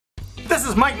This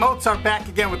is Mike Mozart back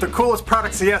again with the coolest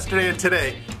products of yesterday and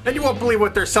today. And you won't believe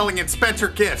what they're selling in Spencer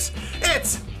Gifts.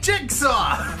 It's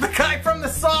Jigsaw, the guy from the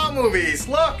Saw movies.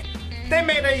 Look, they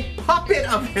made a puppet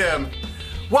of him.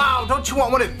 Wow, don't you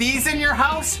want one of these in your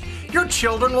house? Your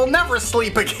children will never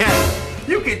sleep again.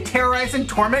 You could terrorize and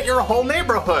torment your whole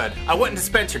neighborhood. I went into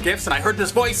Spencer Gifts and I heard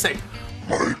this voice say,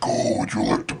 "Michael, would you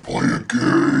like to play a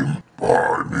game?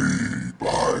 Buy me,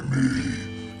 buy me."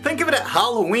 Think of it at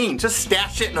Halloween, just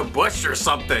stash it in a bush or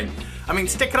something. I mean,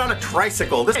 stick it on a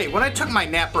tricycle. Hey, when I took my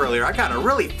nap earlier, I got a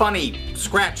really funny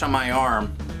scratch on my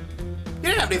arm. You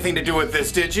didn't have anything to do with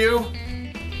this, did you?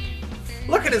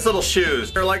 Look at his little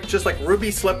shoes. They're just like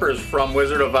ruby slippers from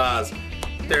Wizard of Oz.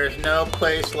 There's no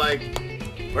place like...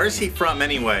 Where's he from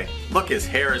anyway? Look, his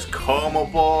hair is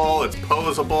combable, it's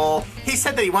posable. He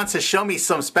said that he wants to show me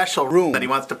some special room that he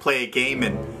wants to play a game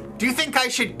in. Do you think I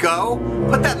should go?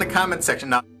 Put that in the comment section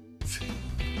now.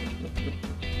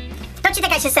 Don't you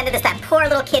think I should send it to that poor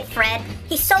little kid Fred?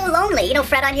 He's so lonely. You know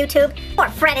Fred on YouTube? Poor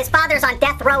Fred, his father's on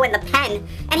death row in the pen.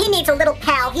 And he needs a little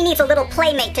pal, he needs a little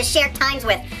playmate to share times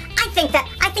with. I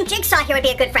think Jigsaw here would be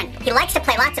a good friend. He likes to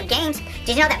play lots of games.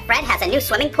 Did you know that Fred has a new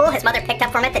swimming pool his mother picked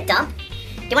up for him at the dump?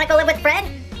 Do you want to go live with Fred?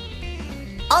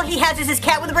 All he has is his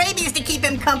cat with rabies to keep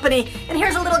him company. And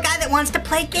here's a little guy that wants to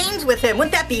play games with him.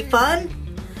 Wouldn't that be fun?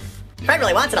 If Fred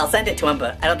really wants it, I'll send it to him,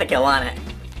 but I don't think he'll want it.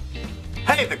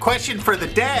 Hey, the question for the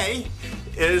day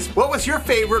is, what was your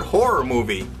favorite horror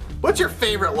movie? What's your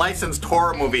favorite licensed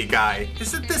horror movie guy?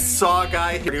 Is it this Saw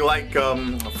guy? Do you like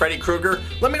Freddy Kruger?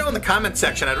 Let me know in the comment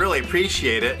section, I'd really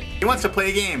appreciate it. He wants to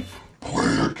play a game. Play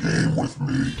a game with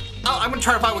me. Oh, I'm gonna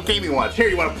try to find what game he wants. Here,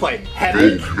 you wanna play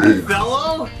Headache?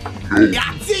 Othello?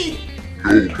 Yahtzee?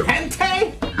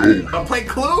 Pente? Wanna play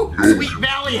Clue? Sweet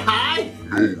Valley High?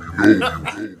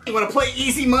 You wanna play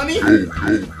Easy Money?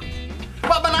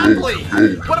 What about Monopoly?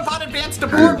 What about Advance to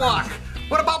Boardwalk?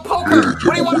 What about poker?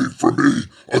 What do you want? Wait for me.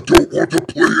 I don't want to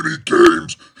play any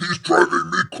games. He's driving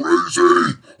me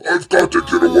crazy. I've got to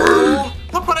get away.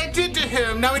 Look what I did to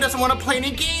him. Now he doesn't want to play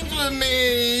any games with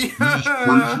me. He's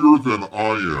crazier than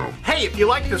I am. Hey, if you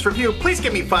like this review, please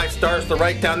give me 5 stars to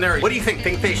write down there. What do you think?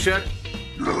 Think they should?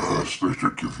 Yes, they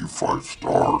should give you 5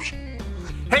 stars.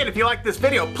 Hey, and if you like this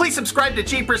video, please subscribe to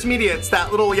JeepersMedia. It's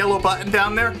that little yellow button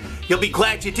down there. You'll be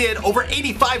glad you did. Over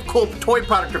 85 cool toy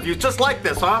product reviews just like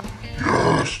this, huh?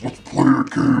 Yes, let's play a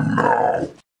game now.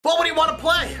 Well, what do you want to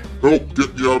play? Help,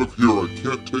 get me out of here. I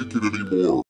can't take it anymore.